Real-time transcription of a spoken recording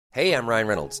Hey, I'm Ryan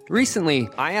Reynolds. Recently,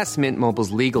 I asked Mint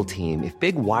Mobile's legal team if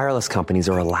big wireless companies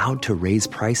are allowed to raise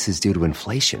prices due to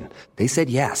inflation. They said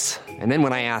yes. And then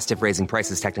when I asked if raising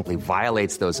prices technically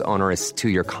violates those onerous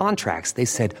two-year contracts, they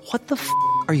said, "What the f***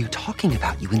 are you talking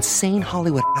about, you insane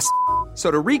Hollywood ass?" So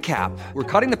to recap, we're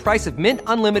cutting the price of Mint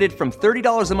Unlimited from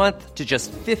 $30 a month to just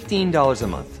 $15 a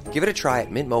month. Give it a try at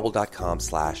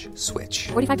mintmobile.com/switch.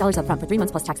 $45 up front for 3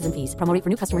 months plus taxes and fees. Promo rate for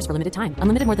new customers for limited time.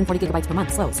 Unlimited more than 40 gigabytes per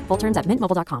month. Slows full terms at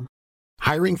mintmobile.com.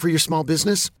 Hiring for your small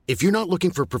business? If you're not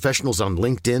looking for professionals on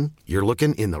LinkedIn, you're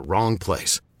looking in the wrong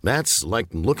place. That's like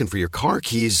looking for your car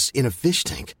keys in a fish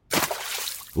tank.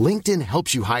 LinkedIn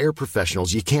helps you hire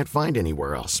professionals you can't find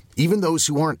anywhere else, even those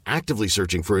who aren't actively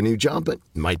searching for a new job but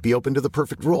might be open to the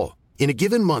perfect role. In a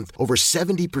given month, over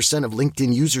 70% of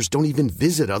LinkedIn users don't even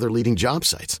visit other leading job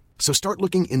sites. So start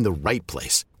looking in the right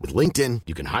place. With LinkedIn,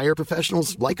 you can hire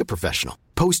professionals like a professional.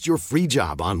 Post your free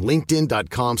job on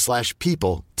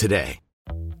linkedin.com/people today.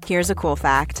 Here's a cool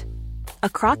fact. A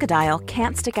crocodile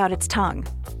can't stick out its tongue.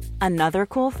 Another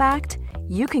cool fact,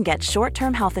 you can get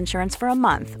short-term health insurance for a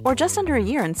month or just under a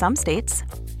year in some states.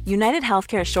 United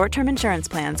Healthcare short-term insurance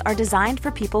plans are designed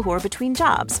for people who are between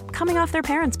jobs, coming off their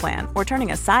parents' plan, or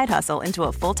turning a side hustle into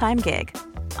a full-time gig.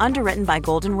 Underwritten by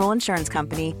Golden Rule Insurance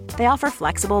Company, they offer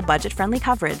flexible, budget-friendly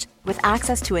coverage with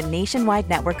access to a nationwide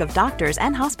network of doctors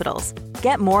and hospitals.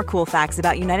 Get more cool facts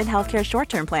about United Healthcare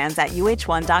short-term plans at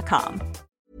uh1.com.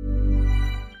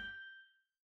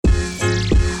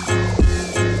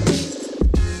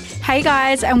 Hey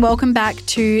guys, and welcome back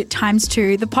to Times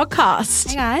 2, the podcast.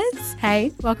 Hey guys.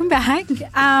 Hey. Welcome back.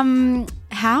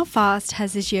 How fast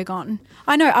has this year gone?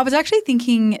 I know, I was actually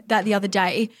thinking that the other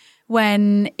day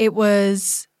when I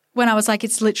was like,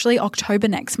 it's literally October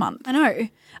next month. I know.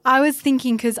 I was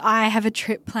thinking because I have a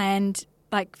trip planned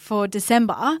like for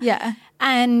December. Yeah.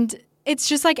 And it's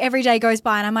just like every day goes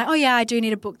by and I'm like, oh yeah, I do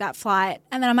need to book that flight.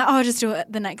 And then I'm like, oh, I'll just do it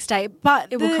the next day. But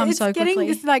it will come so quickly.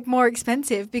 It's like more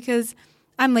expensive because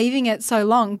I'm leaving it so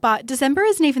long. But December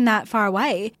isn't even that far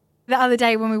away. The other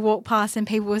day when we walked past and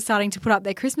people were starting to put up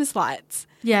their Christmas lights.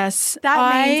 Yes.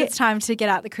 That means it's time to get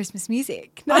out the Christmas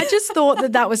music. I just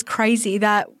thought that was crazy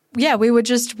that, yeah, we went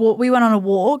on a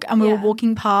walk and we were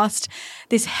walking past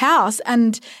this house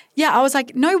and, yeah, I was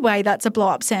like, no way that's a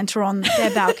blow-up Santa on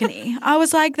their balcony. I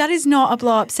was like, that is not a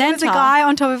blow-up Santa. There's a guy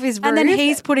on top of his roof. And then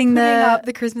he's putting up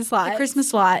the Christmas lights. The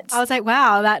Christmas lights. I was like,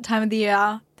 wow, that time of the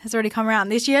year has already come around.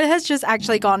 This year has just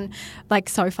actually gone like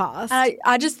so fast.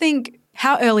 I just think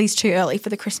how early is too early for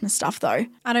the Christmas stuff though?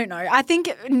 I don't know. I think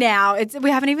now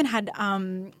we haven't even had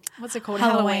what's it called?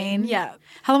 Halloween. Yeah.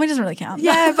 Halloween doesn't really count.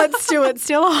 Yeah, but still it's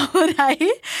still a holiday.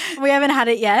 We haven't had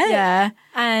it yet. Yeah.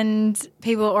 And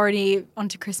people are already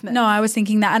onto Christmas. No, I was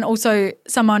thinking that. And also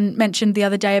someone mentioned the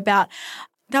other day about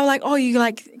they were like, oh, you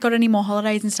like got any more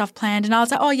holidays and stuff planned? And I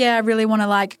was like, oh yeah, I really want to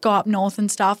like go up north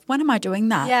and stuff. When am I doing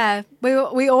that? Yeah,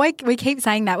 we keep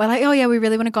saying that. We're like, oh yeah, we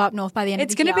really want to go up north by the end of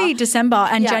the year. It's going to be December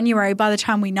and January by the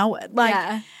time we know it. Like,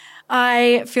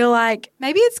 I feel like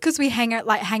maybe it's because we hang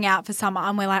out for summer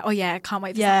and we're like, oh yeah, I can't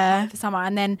wait for summer.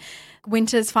 And then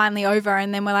winter's finally over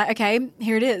and then we're like, okay,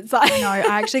 here it is. I know.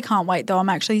 I actually can't wait though. I'm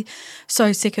actually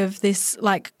so sick of this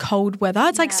like cold weather.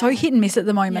 It's like so hit and miss at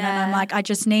the moment. And I'm like, I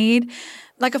just need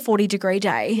like a 40-degree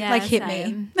day. Like hit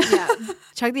me. Yeah.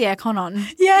 Chuck the aircon on.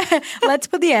 Yeah. Let's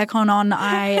put the aircon on.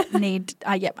 I need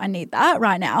that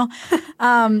right now.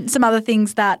 Some other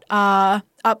things that are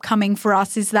upcoming for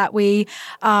us is that we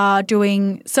are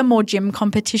doing some more gym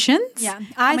competitions. Yeah.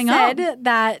 I said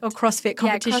that. Or CrossFit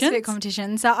competitions. Yeah, CrossFit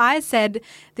competitions. So I said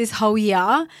this whole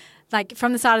year, like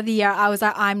from the start of the year, I was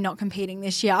like, I'm not competing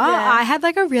this year. Yeah. I had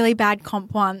like a really bad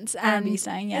comp once. I remember you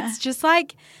saying, It's just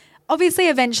like, obviously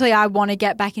eventually I want to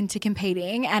get back into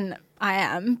competing and I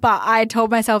am, but I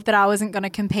told myself that I wasn't going to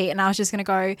compete and I was just going to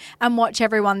go and watch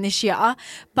everyone this year.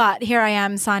 But here I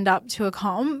am signed up to a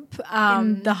comp.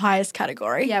 In the highest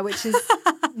category. Yeah, which is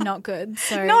not good.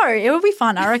 So no, it will be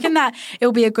fun. I reckon that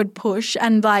it'll be a good push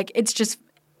and like it's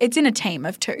in a team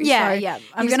of two. Yeah, so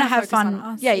you're going to have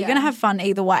fun. Yeah, you're going to have fun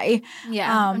either way.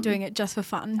 Yeah, I'm doing it just for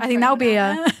fun. I think that will be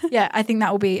I think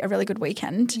that will be a really good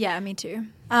weekend. Yeah, me too.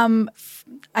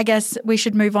 I guess we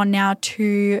should move on now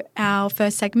to our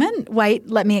first segment. Wait,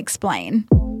 let me explain.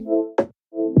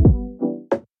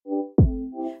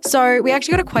 So we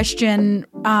actually got a question.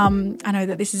 I know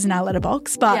that this is in our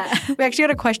letterbox, but we actually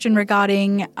got a question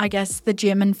regarding, I guess, the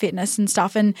gym and fitness and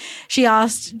stuff. And she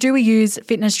asked, do we use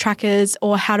fitness trackers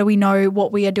or how do we know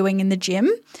what we are doing in the gym?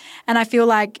 And I feel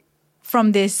like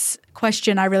from this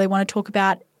question, I really want to talk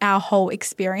about our whole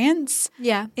experience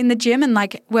Yeah. in the gym and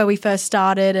like where we first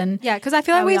started and Yeah, because I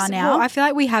feel like how we are now. I feel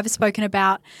like we have spoken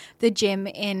about the gym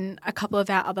in a couple of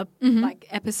our other like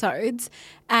episodes,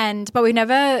 but we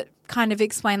never kind of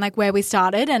explained like where we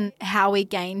started and how we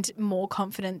gained more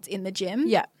confidence in the gym.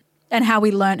 Yeah. And how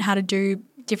we learned how to do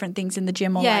different things in the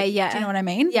gym or Yeah, like, yeah. do you know what I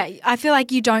mean? Yeah, I feel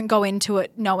like you don't go into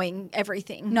it knowing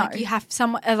everything. No. Like you have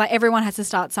like everyone has to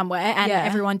start somewhere and Yeah.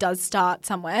 everyone does start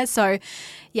somewhere. So,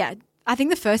 yeah, I think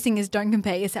the first thing is don't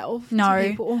compare yourself to No.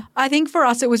 people. I think for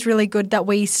us it was really good that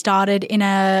we started in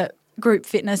a group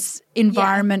fitness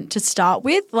environment to start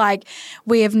with. Like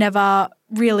we have never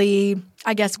really,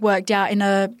 I guess, worked out in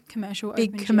a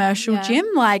big open commercial Yeah. gym.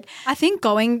 Like I think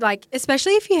going like,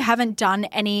 especially if you haven't done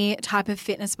any type of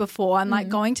fitness before and like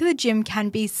going to the gym can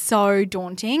be so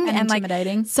daunting And like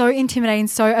intimidating. so intimidating,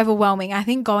 so overwhelming. I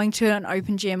think going to an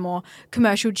open gym or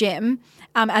commercial gym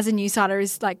as a new starter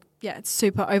is like, yeah, it's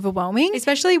super overwhelming.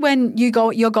 especially when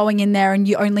you're going in there and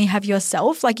you only have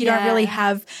yourself. Like you don't really Yeah.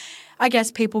 have, I guess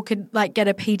people could like get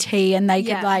a PT and they could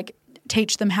Yeah. like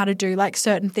teach them how to do like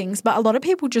certain things. But a lot of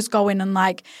people just go in and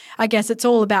like, I guess it's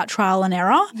all about trial and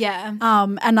error. Yeah.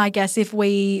 And I guess if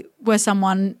we were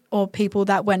someone or people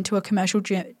that went to a commercial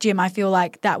gym, I feel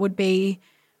like that would be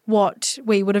what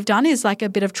we would have done is like a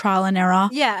bit of trial and error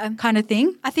Yeah. kind of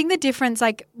thing. I think the difference,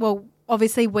 like, well,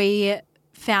 obviously we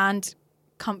found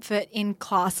comfort in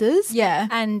classes. Yeah.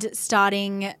 And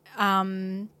starting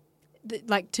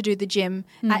like to do the gym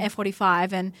at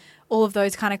F45 and all of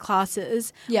those kind of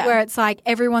classes. Yeah. Where it's like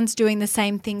everyone's doing the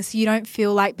same thing, so you don't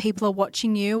feel like people are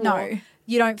watching you. No. Or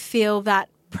you don't feel that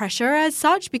pressure as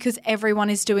such because everyone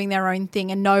is doing their own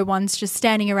thing and no one's just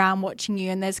standing around watching you,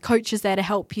 and there's coaches there to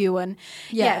help you, and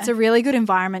Yeah. it's a really good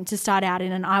environment to start out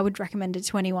in, and I would recommend it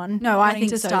to anyone. No, I wanting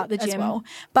think to so start the as gym. well.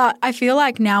 But I feel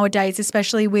like nowadays,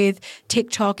 especially with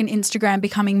TikTok and Instagram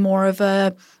becoming more of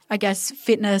a, I guess,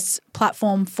 fitness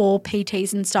platform for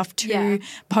PTs and stuff to Yeah.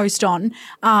 post on.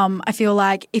 I feel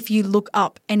like if you look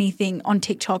up anything on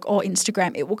TikTok or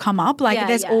Instagram, it will come up. Like Yeah,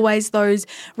 there's yeah. always those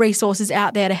resources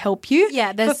out there to help you.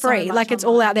 Yeah, for there's so free. much Like it's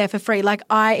all out there for free. Like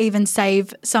I even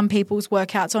save some people's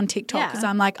workouts on TikTok Yeah. because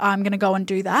I'm like, I'm going to go and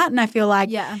do that. And I feel like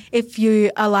Yeah. if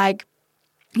you are like,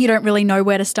 you don't really know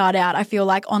where to start out, I feel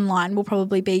like online will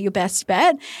probably be your best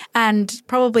bet, and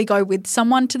probably go with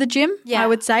someone to the gym, Yeah. I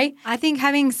would say. I think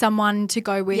having someone to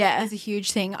go with Yeah. is a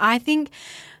huge thing. I think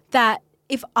that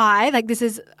if I, like this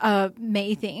is a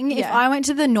me thing, if Yeah. I went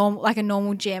to the a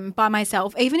normal gym by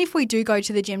myself, even if we do go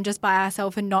to the gym just by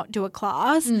ourselves and not do a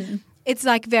class, it's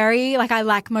like very, like I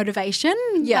lack motivation.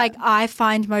 Yeah. Like I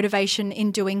find motivation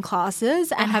in doing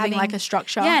classes and having like a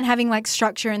structure. Yeah, and having like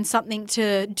structure and something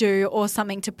to do or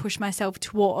something to push myself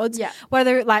towards. Yeah.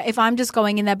 Whether like if I'm just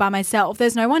going in there by myself,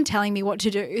 there's no one telling me what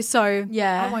to do. So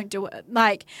Yeah. I won't do it.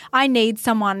 Like I need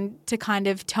someone to kind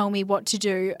of tell me what to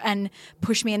do and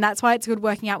push me. And that's why it's good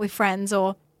working out with friends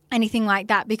or anything like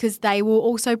that, because they will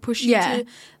also push you Yeah. to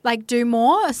like do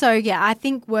more. So yeah, I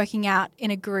think working out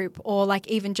in a group or like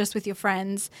even just with your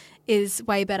friends is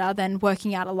way better than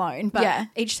working out alone. But Yeah.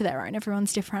 each to their own.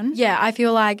 Everyone's different. Yeah, I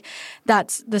feel like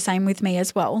that's the same with me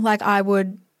as well. Like I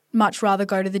would much rather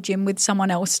go to the gym with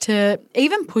someone else to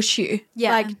even push you,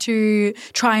 Yeah. like to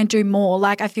try and do more.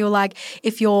 Like I feel like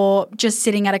if you're just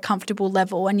sitting at a comfortable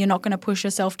level and you're not going to push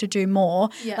yourself to do more,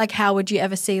 Yeah. like how would you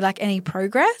ever see like any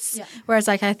progress? Yeah. Whereas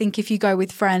like I think if you go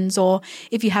with friends or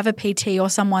if you have a PT or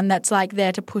someone that's like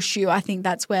there to push you, I think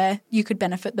that's where you could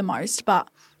benefit the most. But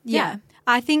Yeah.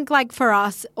 I think like for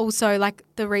us also like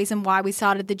the reason why we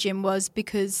started the gym was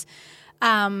because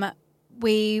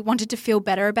we wanted to feel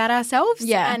better about ourselves.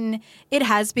 Yeah. And it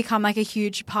has become like a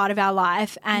huge part of our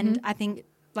life. And I think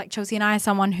like Chelsea and I are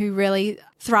someone who really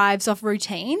thrives off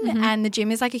routine, and the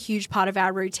gym is like a huge part of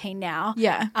our routine now.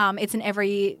 Yeah. It's an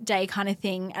everyday kind of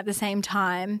thing at the same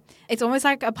time. It's almost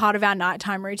like a part of our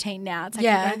nighttime routine now. It's like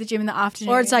we go to the gym in the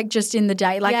afternoon. Or it's like just in the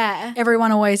day. Like Yeah.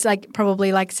 everyone always like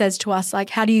probably like says to us like,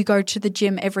 how do you go to the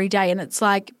gym every day? And it's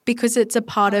like because it's a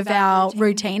part of our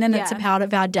routine and it's a Yeah. part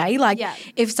of our day. Like Yeah.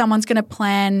 if someone's going to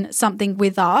plan something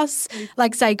with us,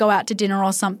 like say go out to dinner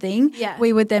or something, Yeah.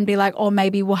 we would then be like, oh,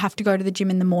 maybe we'll have to go to the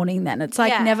gym in the morning then. It's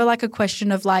like Yeah. never like a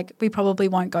question of like we probably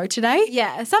won't go today.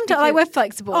 Yeah, sometimes like we're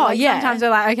flexible. Oh, Like, yeah. Sometimes we're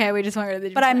like, okay, we just want to go to the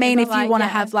gym. But I today. mean, But if you like, want to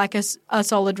yeah. have like a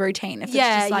solid routine, if it's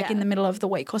Yeah, just like yeah. in the middle of the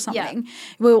week or something,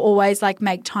 we'll always like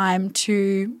make time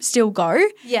to still go.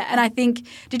 Yeah. And I think,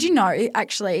 did you know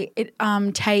actually it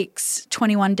takes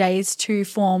 21 days to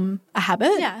form a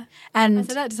habit? Yeah. And I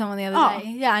said that to someone the other Oh.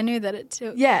 day. Yeah, I knew that it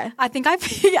too. Yeah. I think I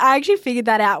actually figured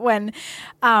that out when,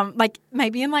 like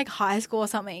maybe in like high school or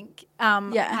something.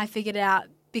 Yeah. I figured it out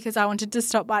because I wanted to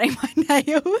stop biting my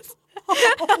nails.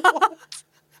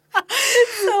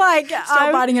 So like,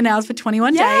 Stop biting your nails for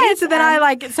 21 yeah. days. So then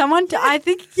I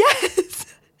think yes.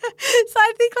 So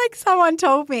I think like someone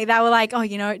told me, they were like, oh,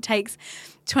 it takes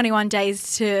 21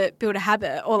 days to build a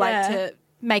habit or like to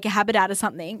make a habit out of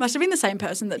something. Must have been the same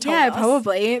person that told us. Yeah,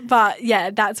 probably. But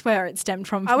yeah, that's where it stemmed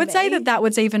from. I would say that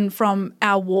was even from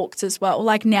our walks as well.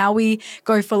 Like now we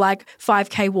go for like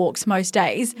 5K walks most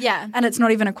days. Yeah. And it's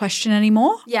not even a question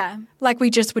anymore. Yeah. Like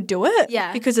we just would do it.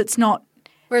 Yeah. Because it's not.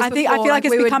 Whereas I feel before, like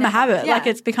it's we would become a never- habit. Yeah. Like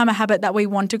it's become a habit that we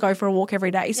want to go for a walk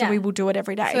every day. So Yeah. we will do it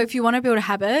every day. So if you want to build a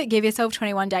habit, give yourself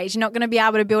 21 days. You're not going to be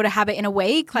able to build a habit in a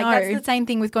week. Like that's the same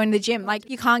thing with going to the gym. Like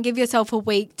you can't give yourself a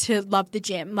week to love the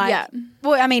gym. Like, Yeah.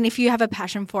 well, I mean, if you have a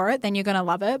passion for it, then you're going to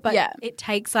love it. But Yeah. it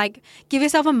takes like, give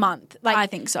yourself a month. Like I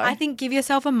think so. I think give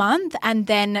yourself a month and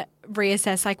then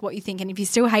reassess like what you think. And if you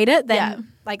still hate it,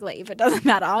 then like leave. It doesn't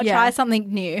matter. Yeah. Try something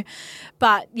new.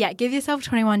 But yeah, give yourself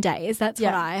 21 days. That's what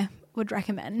Yeah. I would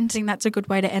recommend. I think that's a good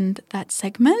way to end that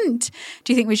segment.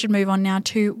 Do you think we should move on now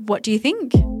to what do you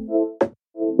think?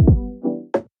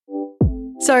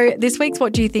 So this week's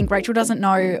What Do You Think? Rachel doesn't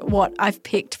know what I've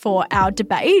picked for our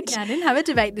debate. Yeah, I didn't have a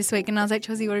debate this week, and I was like,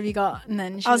 Chelsea, what have you got? And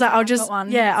then she I was like, I've I'll just, got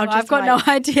one. yeah, I'll So just I've got no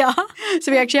idea.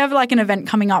 So we actually have like an event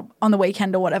coming up on the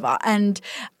weekend or whatever, and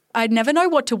I never know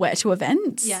what to wear to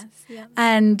events. Yes, yeah.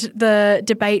 And the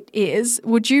debate is,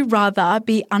 would you rather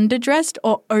be underdressed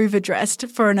or overdressed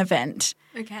for an event?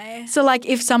 Okay. So like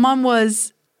if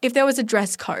there was a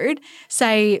dress code,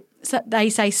 they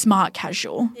say smart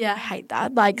casual. Yeah. I hate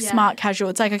that. Like Yeah. smart casual.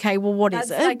 It's like, okay, well, what is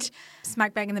That's it? like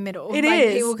smack bang in the middle. It like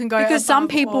is. People can go because some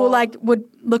above people or- like would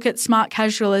look at smart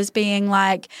casual as being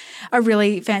like a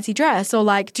really fancy dress or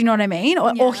like, do you know what I mean?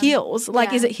 Or heels. Like,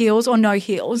 Yeah. is it heels or no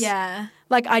heels? Yeah.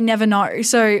 Like, I never know.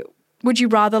 So would you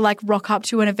rather like rock up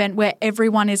to an event where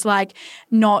everyone is like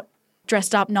not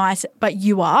dressed up nice, but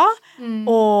you are,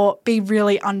 or be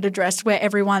really underdressed where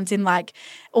everyone's in like,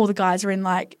 all the guys are in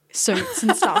like suits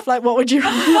and stuff? Like, what would you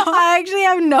rather? I actually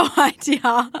have no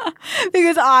idea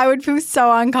because I would feel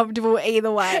so uncomfortable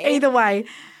either way. Either way.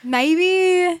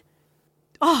 Maybe,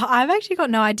 I've actually got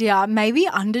no idea. Maybe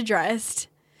underdressed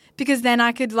because then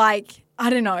I could like, I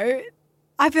don't know.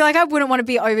 I feel like I wouldn't want to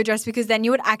be overdressed because then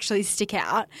you would actually stick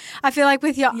out. I feel like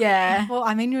with your well,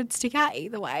 I mean, you would stick out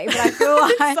either way, but I feel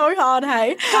like It's so hard,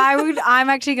 hey? I'm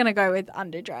actually going to go with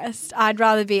underdressed. I'd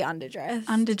rather be underdressed.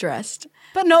 Underdressed.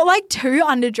 But not like too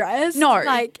underdressed. No.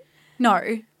 Like No.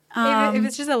 if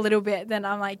it's just a little bit, then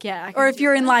I'm like, yeah. I can Or if do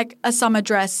you're in that. like a summer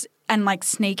dress and like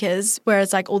sneakers,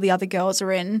 whereas like all the other girls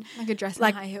are in like a dress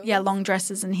like and high heels. yeah, long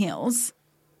dresses and heels.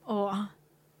 Or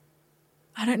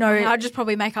I don't know. I'll just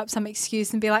probably make up some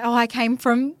excuse and be like, oh, I came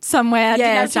from somewhere. I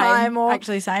didn't yeah, have same. time. Or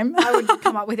Actually, same. I would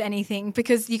come up with anything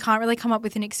because you can't really come up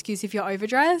with an excuse if you're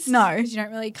overdressed. No. Because you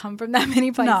don't really come from that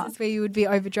many places No. where you would be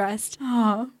overdressed.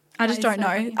 I just is don't so know.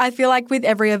 funny. I feel like with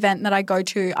every event that I go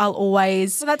to, I'll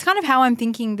always. So that's kind of how I'm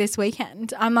thinking this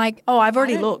weekend. I'm like, Oh, I've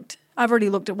already don't- looked. I've already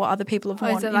looked at what other people have oh,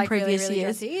 worn is it in like previous really, really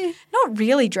years. dressy? Not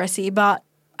really dressy, but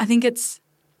I think it's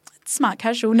smart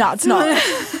casual. No, it's not.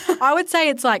 I would say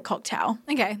it's like cocktail.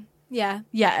 Okay. Yeah.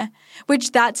 Yeah,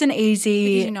 which that's an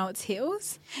easy. Because you know it's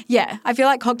heels? Yeah, I feel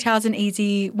like cocktail's an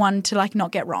easy one to like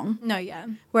not get wrong. No, yeah.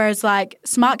 Whereas like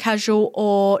smart casual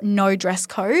or no dress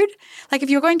code. Like if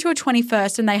you're going to a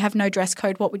 21st and they have no dress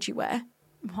code, what would you wear?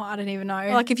 Well, I don't even know.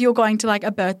 Or like if you're going to like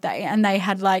a birthday and they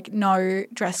had like no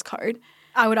dress code.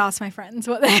 I would ask my friends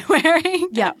what they're wearing.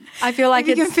 Yeah, I feel like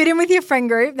If you it's can fit in with your friend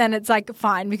group, then it's like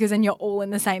fine because then you're all in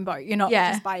the same boat. You're not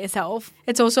Yeah. just by yourself.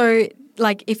 it's also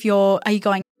like if are you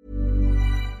going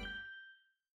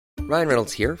Ryan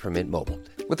Reynolds here from Mint Mobile.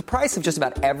 With the price of just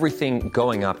about everything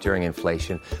going up during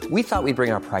inflation, we thought we'd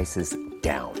bring our prices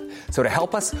down. So to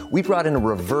help us, we brought in a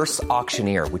reverse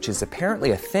auctioneer, which is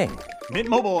apparently a thing. Mint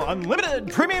Mobile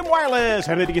Unlimited Premium Wireless.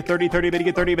 How to get 30, 30, bit to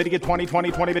get 30, bit to get 20,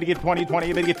 20, 20, bit to get 20, 20,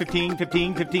 bit to get 15,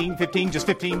 15, 15, 15, just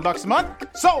 $15 a month?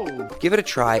 Sold! Give it a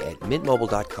try at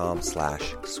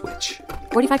mintmobile.com/switch.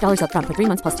 $45 up front for 3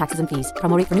 months plus taxes and fees.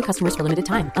 Promo rate for new customers for limited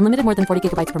time. Unlimited more than 40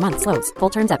 gigabytes per month. Slows full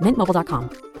terms at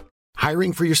mintmobile.com.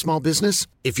 Hiring for your small business?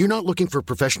 If you're not looking for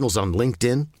professionals on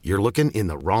LinkedIn, you're looking in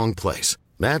the wrong place.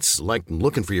 That's like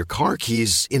looking for your car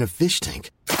keys in a fish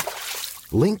tank.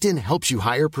 LinkedIn helps you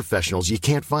hire professionals you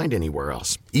can't find anywhere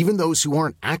else, even those who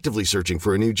aren't actively searching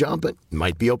for a new job but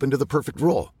might be open to the perfect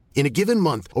role. In a given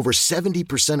month, over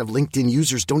 70% of LinkedIn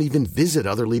users don't even visit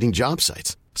other leading job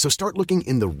sites. So start looking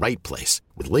in the right place.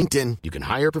 With LinkedIn, you can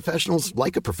hire professionals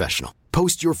like a professional.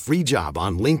 Post your free job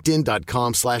on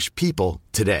linkedin.com/people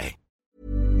today.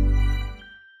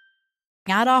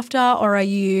 out after, or are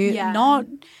you Yeah. not?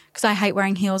 Because I hate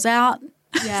wearing heels out.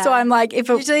 Yeah. So I'm like,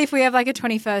 usually if we have like a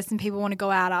 21st and people want to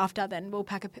go out after, then we'll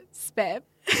pack a spare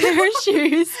pair of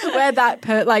shoes.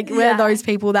 we're those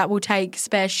people that will take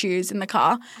spare shoes in the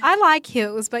car. I like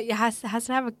heels, but it has to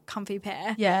have a comfy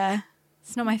pair. Yeah.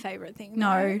 It's not my favourite thing.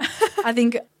 No. I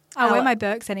think I wear my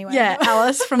Birks anyway. Yeah,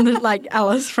 Alice from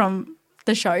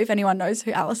the show, if anyone knows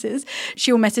who Alice is,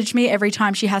 she'll message me every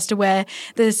time she has to wear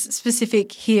this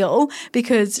specific heel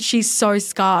because she's so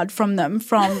scarred from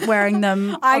wearing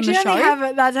them on the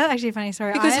show. That's actually a funny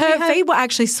story. Because her feet were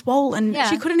actually swollen.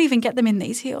 Yeah. She couldn't even get them in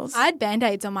these heels. I had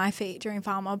Band-Aids on my feet during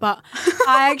Farmer, but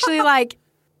I actually like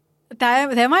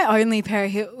they're my only pair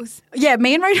of heels. Yeah,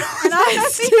 me and Rachel.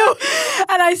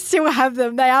 And I still have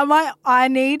them. They are I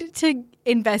need to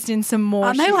invest in some more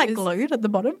Aren't shoes. they like glued at the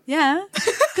bottom? Yeah.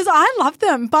 Because I love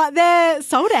them, but they're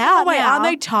sold out. Oh, wait, now. aren't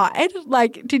they tied?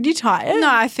 Like, did you tie it? No,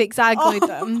 I glued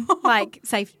them. Like,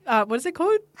 safe, what is it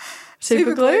called?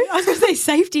 Super glue? I was going to say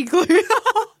safety glue.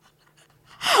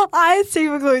 I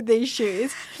super glued these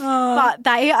shoes, but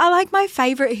they are like my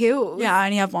favourite heels. Yeah, I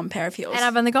only have one pair of heels. And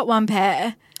I've only got one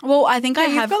pair. Well, I think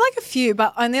You've got like a few,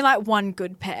 but only like one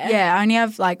good pair. Yeah, I only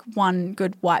have like one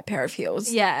good white pair of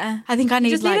heels. Yeah. I think I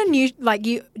need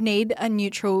you need a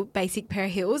neutral basic pair of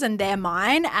heels, and they're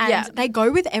mine, and they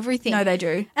go with everything. No, they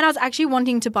do. And I was actually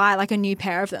wanting to buy like a new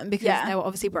pair of them because they were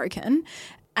obviously broken.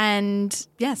 And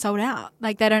sold out.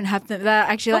 Like they don't have them. They're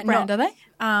actually What brand are they?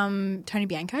 Tony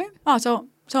Bianco. Oh, so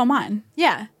are mine.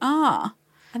 Yeah. Ah.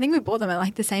 I think we bought them at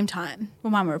like the same time.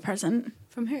 Well, mine were a present.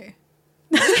 From who?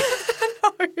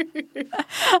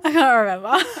 I can't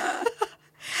remember.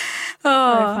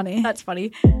 Oh, funny. That's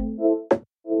funny.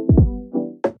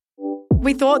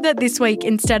 We thought that this week,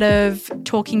 instead of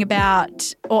talking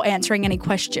about or answering any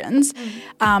questions,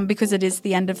 because it is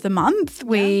the end of the month,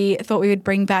 we thought we would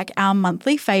bring back our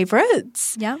monthly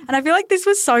favourites. Yeah. And I feel like this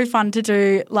was so fun to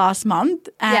do last month.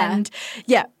 And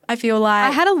I feel like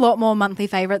I had a lot more monthly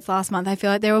favourites last month. I feel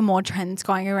like there were more trends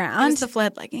going around. It was the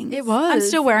flared leggings. It was. I'm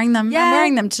still wearing them. Yeah. I'm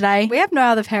wearing them today. We have no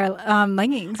other pair of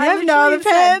leggings. We I have no other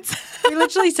literally pants. We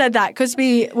literally said that because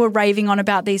we were raving on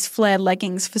about these flared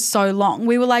leggings for so long.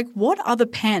 We were like, what other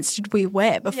pants did we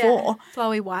wear before?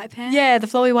 Flowy white pants. Yeah, the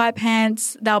flowy white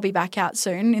pants. They'll be back out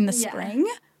soon in the spring.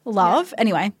 Love.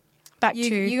 Anyway, back to...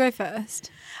 You go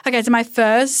first. Okay, so my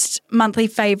first monthly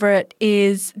favourite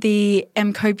is the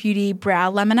Emco Beauty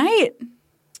Brow Laminate.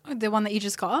 The one that you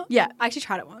just got? Yeah. I actually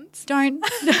tried it once. Don't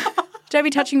be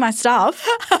touching my stuff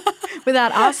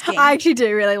without asking. I actually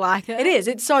do really like it. It is.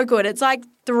 It's so good. It's like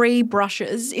 3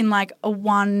 brushes in like a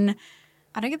one...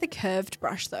 I don't get the curved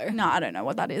brush though. No, I don't know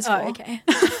what that is for. Oh, okay.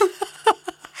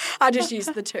 I just use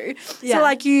the 2. Yeah. So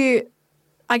like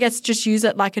I guess just use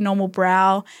it like a normal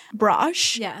brow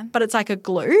brush. Yeah. But it's like a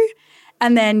glue.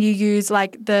 And then you use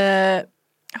like I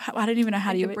don't even know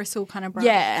how Like to a bristle kind of brush.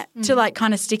 Yeah, to like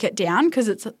kind of stick it down because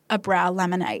it's a brow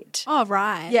laminate. Oh,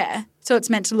 right. Yeah. So it's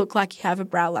meant to look like you have a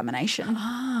brow lamination.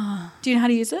 Ah. Do you know how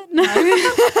to use it? No.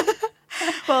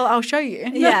 Well, I'll show you.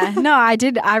 Yeah. No, I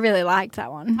did. I really liked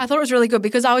that one. I thought it was really good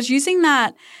because I was using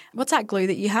that. What's that glue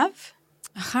that you have?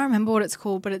 I can't remember what it's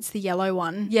called, but it's the yellow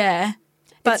one. Yeah.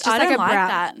 But It's I just like don't a like brow-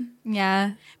 that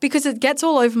Yeah. because it gets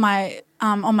all over my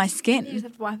on my skin. You just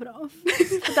have to wipe it off.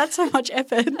 That's so much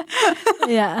effort.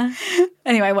 Yeah.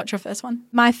 Anyway, what's your first one?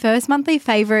 My first monthly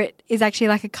favourite is actually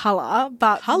like a colour,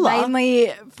 but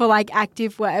mainly for like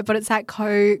active wear, but it's that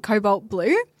cobalt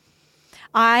blue.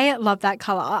 I love that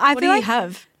colour. What do you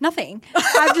have? Nothing.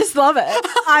 I just love it.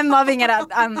 I'm loving it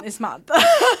this month.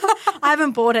 I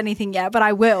haven't bought anything yet, but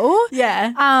I will.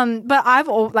 Yeah.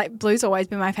 But blue's always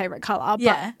been my favourite colour.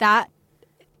 Yeah. But that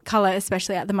colour,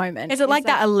 especially at the moment. Is it like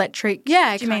that electric?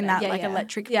 Yeah, Do you mean kinda. that Yeah, like yeah.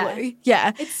 electric Yeah. blue?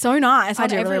 Yeah. It's so nice. I on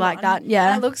do really like everyone. that,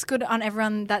 yeah. And it looks good on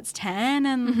everyone that's tan,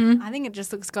 and I think it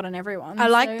just looks good on everyone. I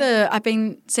like I've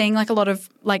been seeing like a lot of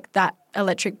like that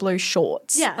electric blue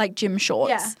shorts. Yeah. Like gym shorts.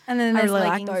 Yeah, and then I there's really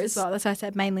like leggings those. as well. That's why I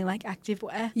said mainly like active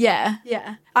wear. Yeah.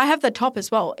 Yeah. I have the top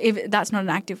as well. If that's not an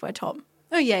activewear top.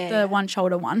 Oh yeah, The one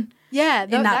shoulder one. yeah, in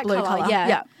that blue colour. Yeah,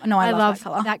 Yeah. No, I love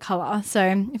that colour. colour. So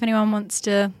if anyone wants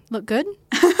to look good,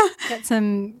 get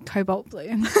some cobalt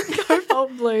blue.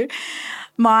 Cobalt blue.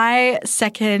 My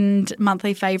second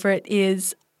monthly favourite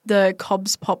is the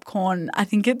Cobb's popcorn. I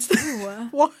think it's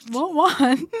What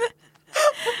one?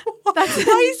 That's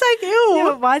why you say ew. Yeah,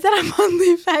 but why is that a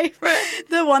monthly favourite?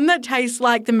 The one that tastes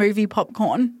like the movie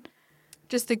popcorn.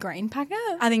 Just the green packet?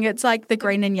 I think it's like the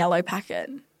green and yellow packet.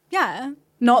 Yeah.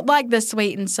 Not like the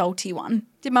sweet and salty one.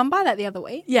 Did Mum buy that the other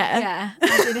week? Yeah. Yeah,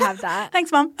 I did have that.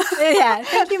 Thanks, Mum. Yeah,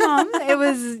 thank you, Mum. It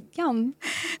was yum.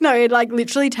 No, it like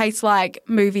literally tastes like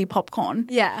movie popcorn.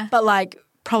 Yeah. But like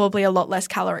probably a lot less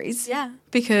calories. Yeah.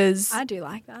 Because I do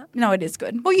like that. no, it is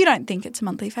good. Well, you don't think it's a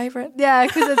monthly favourite. Yeah,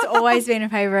 because it's always been a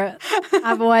favourite.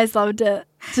 I've always loved it,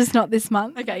 just not this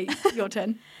month. Okay, your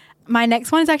turn. My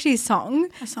next one is actually a song.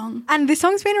 A song. And this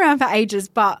song's been around for ages,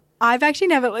 but I've actually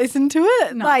never listened to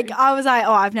it. No. Like, I was like,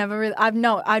 I've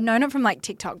known it from like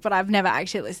TikTok, but I've never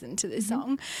actually listened to this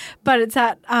song. But it's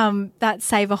that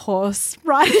Save a Horse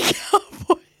Riding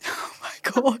Cowboy. Oh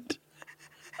my God.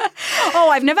 Oh,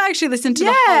 I've never actually listened to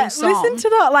the whole song. Listen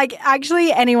to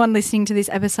actually anyone listening to this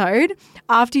episode,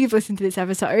 after you've listened to this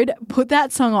episode, put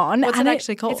that song on. What's it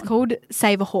actually called? It's called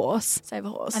Save a Horse. Save a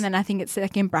Horse. And then I think it's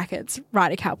like in brackets,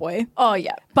 Ride a Cowboy. Oh,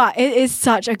 yeah. But it is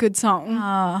such a good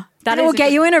song. That will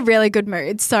get you in a really good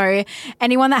mood. So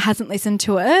anyone that hasn't listened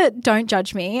to it, don't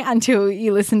judge me until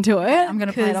you listen to it. I'm going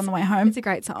to play it on the way home. It's a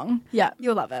great song. Yeah.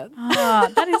 You'll love it.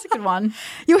 That is a good one.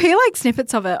 You'll hear like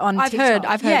snippets of it on TikTok.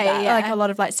 I've heard that. Like a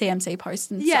lot of like CMC posts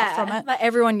and stuff from it. Like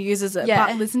everyone uses it. Yeah.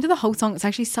 But listen to the whole song. It's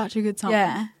actually such a good song.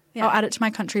 Yeah. I'll add it to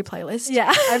my country playlist. Yeah.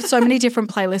 I have so many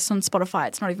different playlists on Spotify.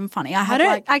 It's not even funny.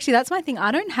 Actually, that's my thing.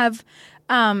 I don't have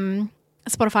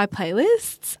Spotify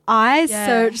playlists. I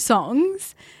search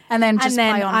songs and then just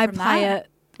play on I from play that. it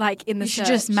like in the You should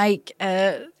search. just make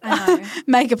a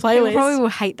People playlist. probably will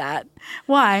hate that.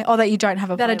 Why? Oh, that you don't have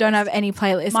a playlist. That I don't have any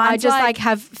playlist. I Mine's just like- like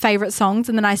have favorite songs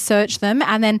and then I search them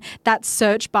and then that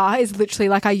search bar is literally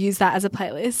like I use that as a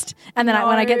playlist. And then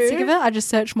when I get sick of it, I just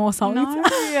search more songs.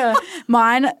 No.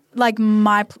 Mine, like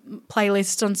my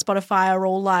playlists on Spotify are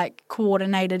all like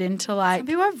coordinated into like. Some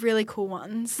people have really cool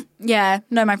ones. Yeah,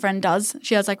 no, my friend does.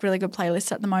 She has like really good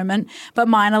playlists at the moment. But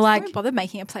mine are I like. don't bother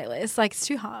making a playlist. Like it's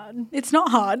too hard. It's not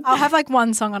hard. I'll have like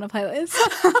one song on a playlist.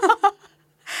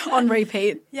 On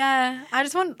repeat. Yeah.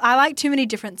 I like too many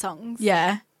different songs.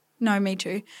 Yeah. No, me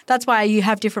too. That's why you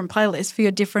have different playlists for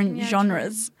your different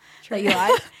genres that you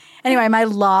like. Anyway, my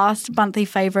last monthly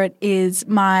favourite is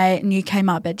my new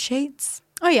Kmart bed sheets.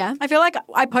 Oh, yeah. I feel like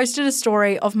I posted a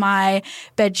story of my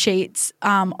bed sheets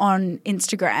on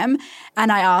Instagram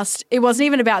and I asked, it wasn't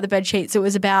even about the bed sheets, it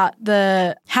was about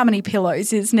how many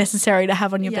pillows is necessary to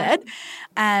have on your bed.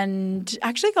 And I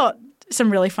actually got some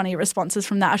really funny responses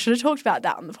from that. I should have talked about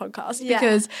that on the podcast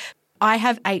because I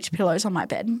have 8 pillows on my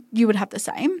bed. You would have the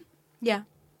same. Yeah.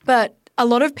 But a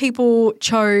lot of people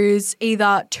chose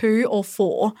either 2 or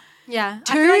 4. Yeah.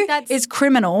 2 is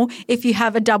criminal if you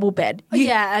have a double bed. You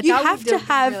have to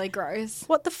have really gross.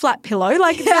 What, the flat pillow?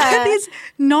 Like that is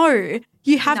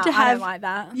you have to have I don't like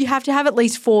that. You have to have at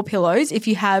least 4 pillows if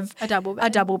you have A double bed. A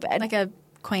double bed. Like a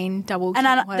queen, double, and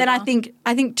then whatever.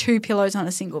 I think 2 pillows on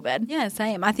a single bed. Yeah,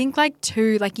 same. I think like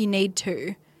 2, like you need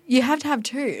 2. You have to have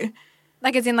 2.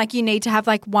 Like as in like you need to have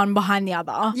like one behind the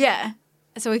other. Yeah.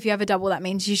 So if you have a double, that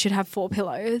means you should have 4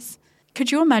 pillows.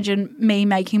 Could you imagine me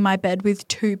making my bed with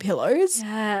 2 pillows?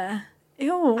 Yeah.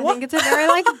 Ew. I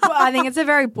think it's a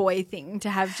very boy thing to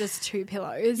have just 2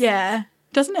 pillows. Yeah.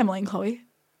 Doesn't Emily and Chloe?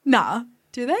 Nah.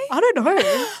 Do they? I don't know.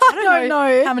 I don't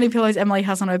know how many pillows Emily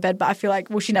has on her bed, but I feel like,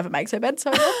 well, she never makes her bed, so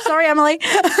sorry, Emily.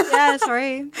 Yeah,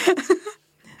 sorry.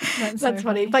 That's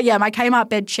funny. But yeah, my Kmart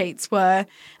bed sheets were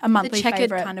a monthly The checkered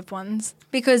favourite. kind of ones.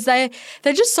 Because they're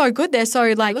just so good. They're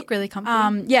so like. They look really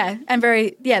comfy. Yeah, and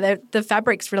the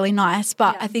fabric's really nice,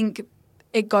 but I think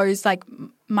it goes like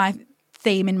my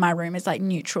theme in my room is like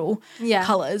neutral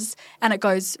colours and it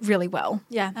goes really well.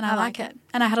 Yeah, and I like it.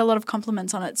 And I had a lot of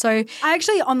compliments on it. So I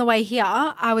actually, on the way here,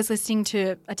 I was listening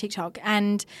to a TikTok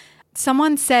and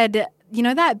someone said, you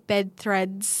know that Bed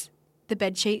Threads, the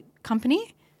bedsheet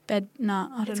company? I don't know.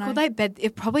 It's called like Bed.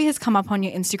 It probably has come up on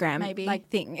your Instagram like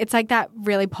thing. It's like that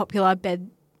really popular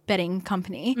bedding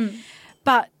company.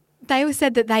 But they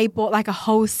said that they bought like a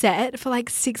whole set for like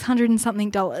 $600 and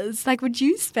something. Like, would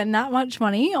you spend that much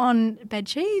money on bed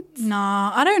sheets?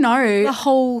 Nah, I don't know. The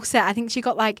whole set. I think she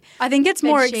got like. I think it's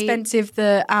more bedsheet. expensive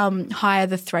the higher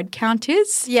the thread count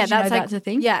is. Yeah, Did you know that's like that's a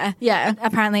thing. Yeah, yeah.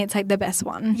 Apparently, it's like the best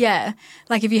one. Yeah,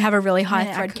 like if you have a really high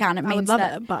Yeah, thread count, it I would means love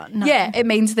that. it, but no. Yeah, it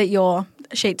means that your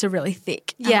sheets are really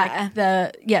thick. And, Yeah.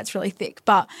 like, it's really thick.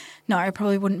 But no, I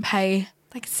probably wouldn't pay.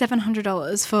 Like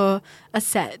 $700 for a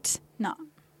set. No.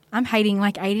 I'm hating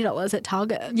like $80 at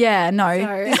Target. Yeah, no.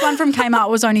 So- This one from Kmart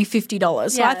was only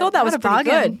 $50. So Yeah, I thought that was what a pretty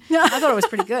bargain. good. I thought it was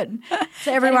pretty good.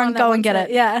 So everyone Anyone that go and get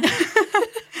wants it. Yeah.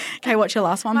 Okay, what's your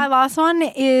last one? My last one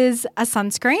is a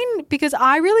sunscreen because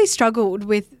I really struggled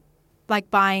with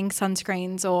like buying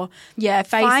sunscreens or Yeah,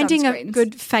 face finding a sunscreens.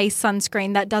 good face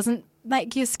sunscreen that doesn't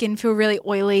make your skin feel really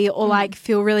oily or like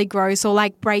feel really gross or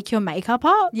like break your makeup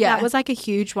up. Yeah. That was like a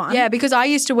huge one. Yeah, because I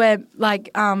used to wear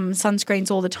like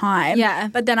sunscreens all the time. Yeah.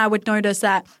 But then I would notice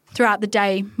that throughout the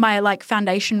day my like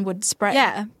foundation would spread.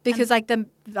 Yeah, because like the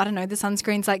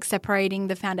sunscreen's like separating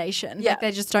the foundation. Yeah. Like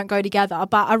they just don't go together.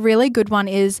 But a really good one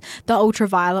is the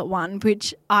ultraviolet one,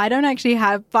 which I don't actually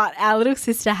have, but our little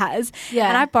sister has. Yeah.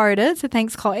 And I borrowed it, so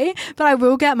thanks, Chloe. But I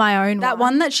will get my own That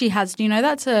one that she has, do you know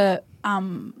that's a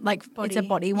it's a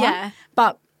body one? Yeah.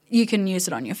 But you can use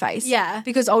it on your face. Yeah.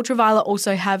 Because ultraviolet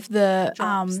also have the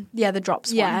the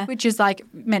drops Yeah. one, which is like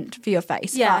meant for your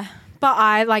face. Yeah. But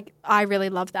I really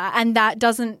love that. And that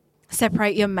doesn't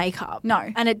separate your makeup.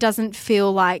 No. And it doesn't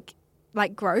feel like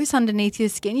gross underneath your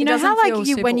skin. You know doesn't how like feel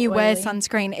you when super you wear oily.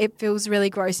 sunscreen, it feels really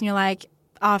gross and you're like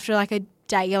after like a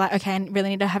day you're like, okay, I really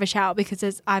need to have a shower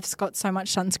because I've got so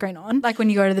much sunscreen on. Like when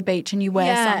you go to the beach and you wear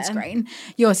Yeah. sunscreen,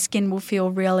 your skin will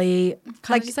feel really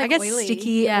just, like, I guess oily.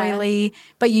 sticky, Yeah. oily,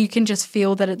 but you can just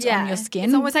feel that it's on your skin.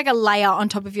 It's almost like a layer on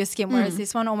top of your skin, whereas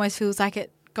this one almost feels like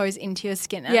it goes into your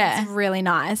skin. And Yeah. it's really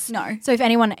nice. No. So if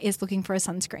anyone is looking for a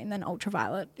sunscreen, then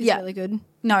ultraviolet is really good.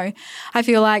 No, I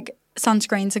feel like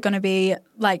sunscreens are going to be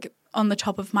like on the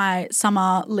top of my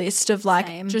summer list of like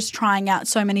Same. just trying out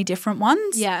so many different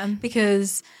ones. Yeah.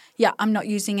 Because I'm not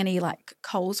using any like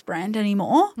Kohl's brand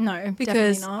anymore. No,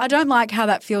 because definitely not. I don't like how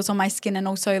that feels on my skin, and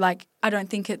also like I don't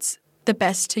think it's the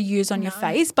best to use on your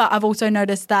face. But I've also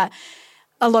noticed that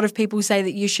a lot of people say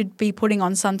that you should be putting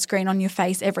on sunscreen on your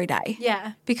face every day.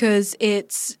 Yeah. Because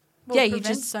it's Well, you it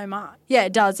just so much. yeah,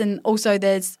 it does. And also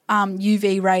there's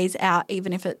UV rays out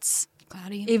even if it's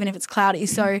cloudy.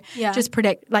 So Yeah. just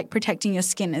protecting your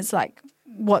skin is like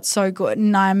what's so good.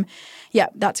 And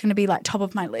that's going to be like top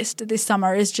of my list this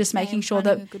summer is just making sure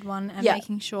that a good one and Yeah.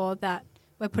 making sure that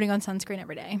we're putting on sunscreen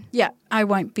every day. I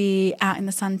won't be out in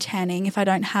the sun tanning if I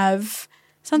don't have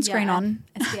sunscreen Yeah. on.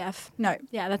 SPF. No.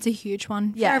 Yeah, that's a huge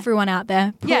one. Yeah. For everyone out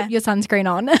there, put Yeah. your sunscreen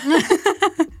on.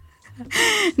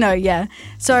 No, yeah.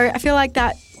 So I feel like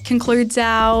that concludes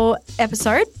our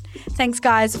episode. Thanks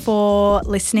guys for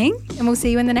listening. And we'll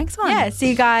see you in the next one. Yeah, see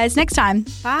you guys next time.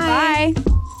 Bye.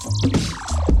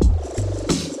 Bye.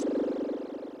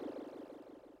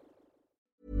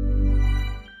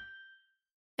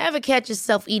 Ever catch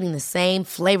yourself eating the same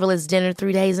flavorless dinner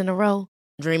 3 days in a row?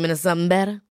 Dreaming of something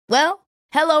better? Well,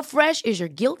 HelloFresh is your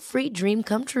guilt-free dream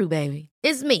come true, baby.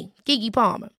 It's me, Keke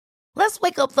Palmer. Let's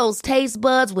wake up those taste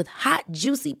buds with hot,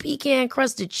 juicy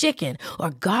pecan-crusted chicken or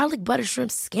garlic butter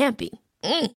shrimp scampi.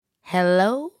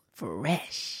 Hello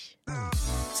Fresh.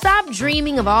 Stop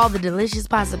dreaming of all the delicious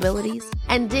possibilities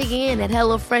and dig in at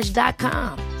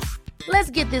HelloFresh.com. Let's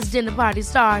get this dinner party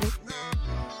started.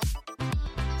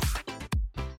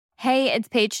 Hey, it's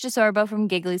Paige DeSorbo from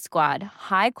Giggly Squad.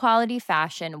 High quality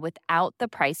fashion without the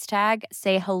price tag.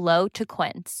 Say hello to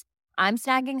Quince. I'm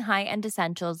snagging high-end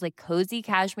essentials like cozy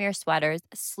cashmere sweaters,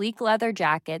 sleek leather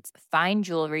jackets, fine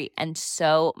jewelry, and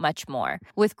so much more.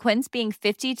 With Quince being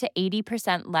 50 to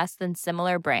 80% less than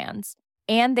similar brands.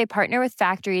 And they partner with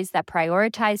factories that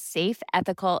prioritize safe,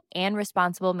 ethical, and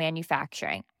responsible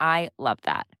manufacturing. I love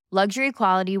that. Luxury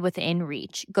quality within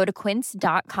reach. Go to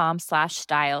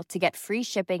quince.com/style to get free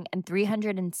shipping and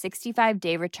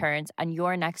 365-day returns on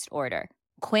your next order.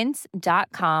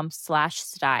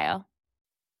 Quince.com/style.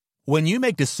 When you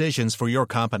make decisions for your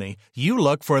company, you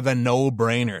look for the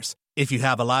no-brainers. If you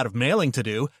have a lot of mailing to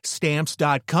do,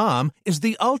 Stamps.com is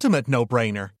the ultimate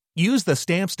no-brainer. Use the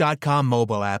Stamps.com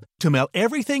mobile app to mail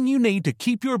everything you need to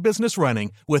keep your business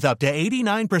running with up to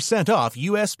 89% off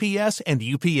USPS and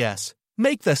UPS.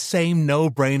 Make the same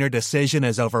no-brainer decision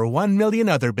as over 1 million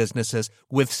other businesses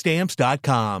with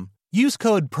Stamps.com. Use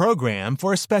code PROGRAM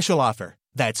for a special offer.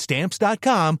 That's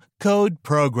Stamps.com, code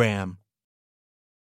PROGRAM.